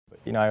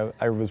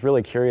I was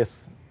really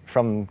curious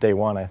from day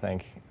one, I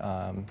think.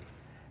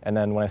 And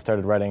then when I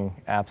started writing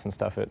apps and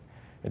stuff, it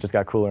just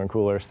got cooler and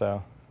cooler,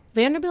 so.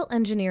 Vanderbilt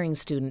engineering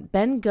student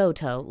Ben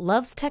Goto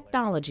loves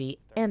technology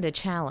and a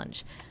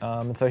challenge.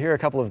 And so here are a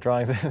couple of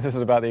drawings. This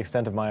is about the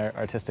extent of my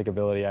artistic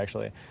ability,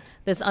 actually.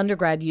 This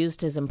undergrad used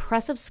his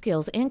impressive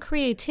skills and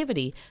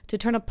creativity to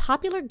turn a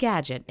popular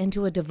gadget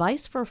into a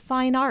device for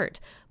fine art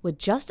with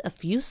just a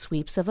few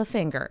sweeps of a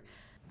finger.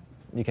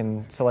 You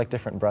can select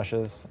different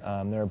brushes.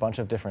 There are a bunch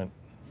of different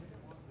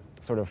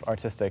sort of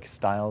artistic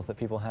styles that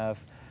people have.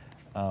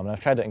 And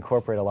I've tried to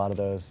incorporate a lot of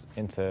those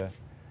into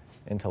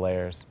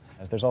layers.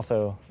 There's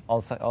also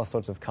all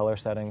sorts of color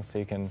settings, so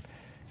you can,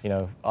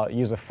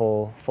 use a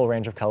full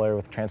range of color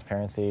with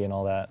transparency and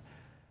all that.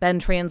 Ben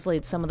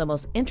translates some of the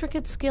most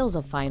intricate skills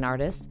of fine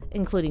artists,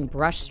 including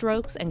brush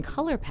strokes and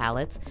color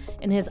palettes,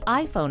 in his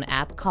iPhone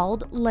app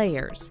called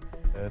Layers.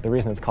 The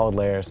reason it's called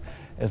Layers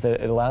is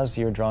that it allows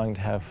your drawing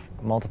to have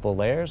multiple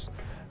layers.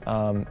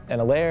 And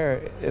a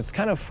layer, it's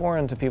kind of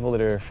foreign to people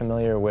that are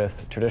familiar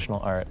with traditional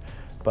art,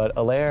 but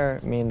a layer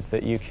means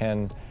that you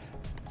can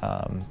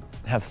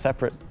have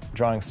separate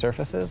drawing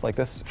surfaces. Like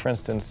this, for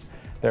instance,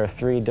 there are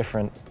 3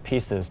 different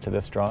pieces to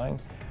this drawing.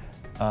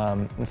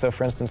 And so,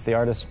 for instance, the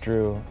artist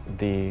drew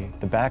the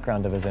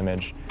background of his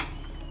image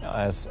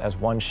as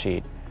one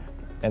sheet,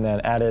 and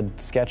then added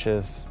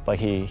sketches, like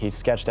he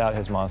sketched out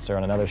his monster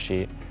on another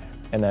sheet,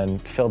 and then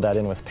filled that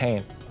in with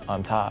paint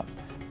on top.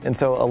 And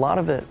so a lot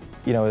of it,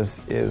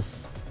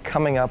 is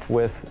coming up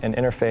with an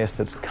interface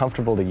that's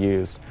comfortable to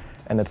use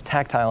and that's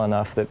tactile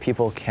enough that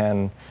people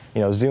can,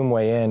 zoom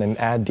way in and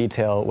add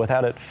detail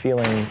without it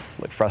feeling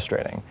like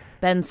frustrating.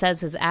 Ben says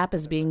his app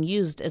is being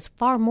used as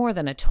far more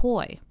than a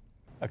toy.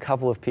 A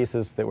couple of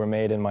pieces that were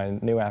made in my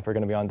new app are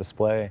going to be on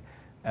display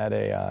at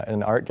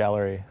an art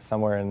gallery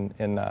somewhere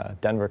in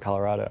Denver,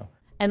 Colorado.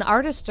 And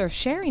artists are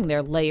sharing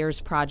their Layers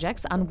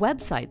projects on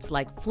websites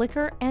like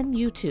Flickr and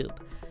YouTube.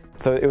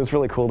 So it was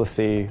really cool to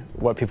see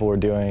what people were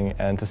doing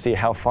and to see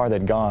how far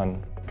they'd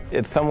gone.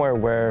 It's somewhere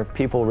where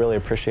people really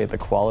appreciate the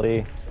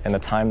quality and the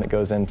time that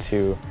goes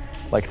into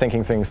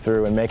thinking things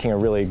through and making a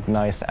really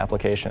nice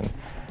application.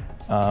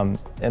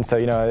 And so,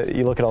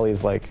 you look at all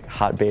these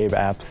hot babe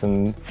apps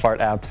and fart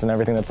apps and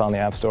everything that's on the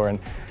App Store, and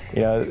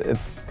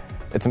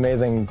it's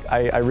amazing.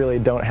 I really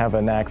don't have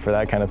a knack for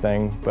that kind of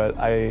thing, but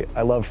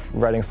I love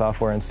writing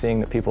software and seeing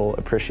that people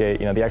appreciate,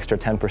 the extra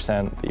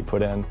 10% that you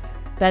put in.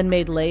 Ben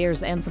made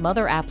Layers and some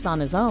other apps on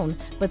his own,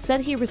 but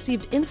said he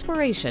received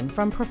inspiration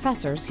from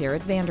professors here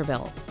at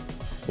Vanderbilt.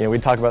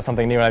 We'd talk about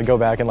something new, and I'd go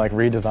back and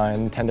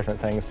redesign 10 different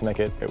things to make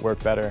it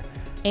work better.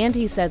 And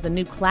he says a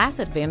new class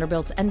at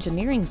Vanderbilt's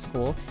engineering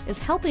school is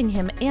helping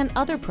him and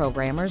other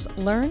programmers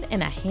learn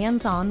in a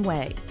hands-on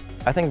way.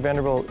 I think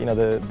Vanderbilt,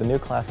 the new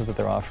classes that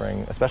they're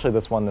offering, especially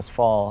this one this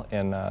fall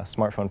in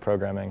smartphone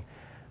programming,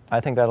 I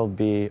think that'll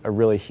be a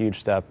really huge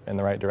step in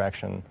the right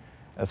direction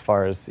as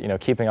far as,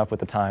 keeping up with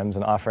the times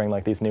and offering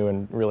these new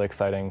and really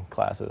exciting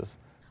classes.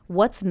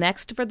 What's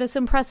next for this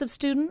impressive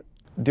student?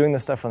 Doing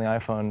this stuff on the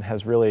iPhone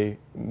has really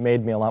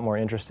made me a lot more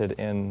interested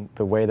in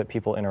the way that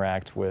people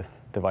interact with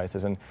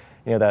devices, and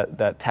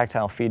that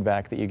tactile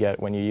feedback that you get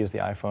when you use the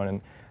iPhone,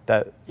 and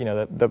that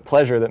the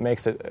pleasure that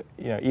makes it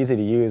easy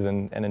to use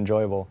and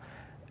enjoyable.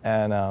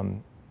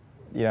 And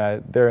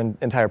there are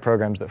entire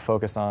programs that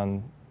focus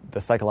on the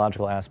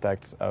psychological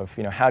aspects of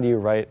how do you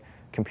write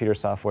computer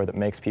software that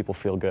makes people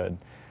feel good.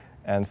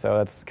 And so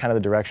that's kind of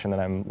the direction that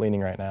I'm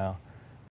leaning right now.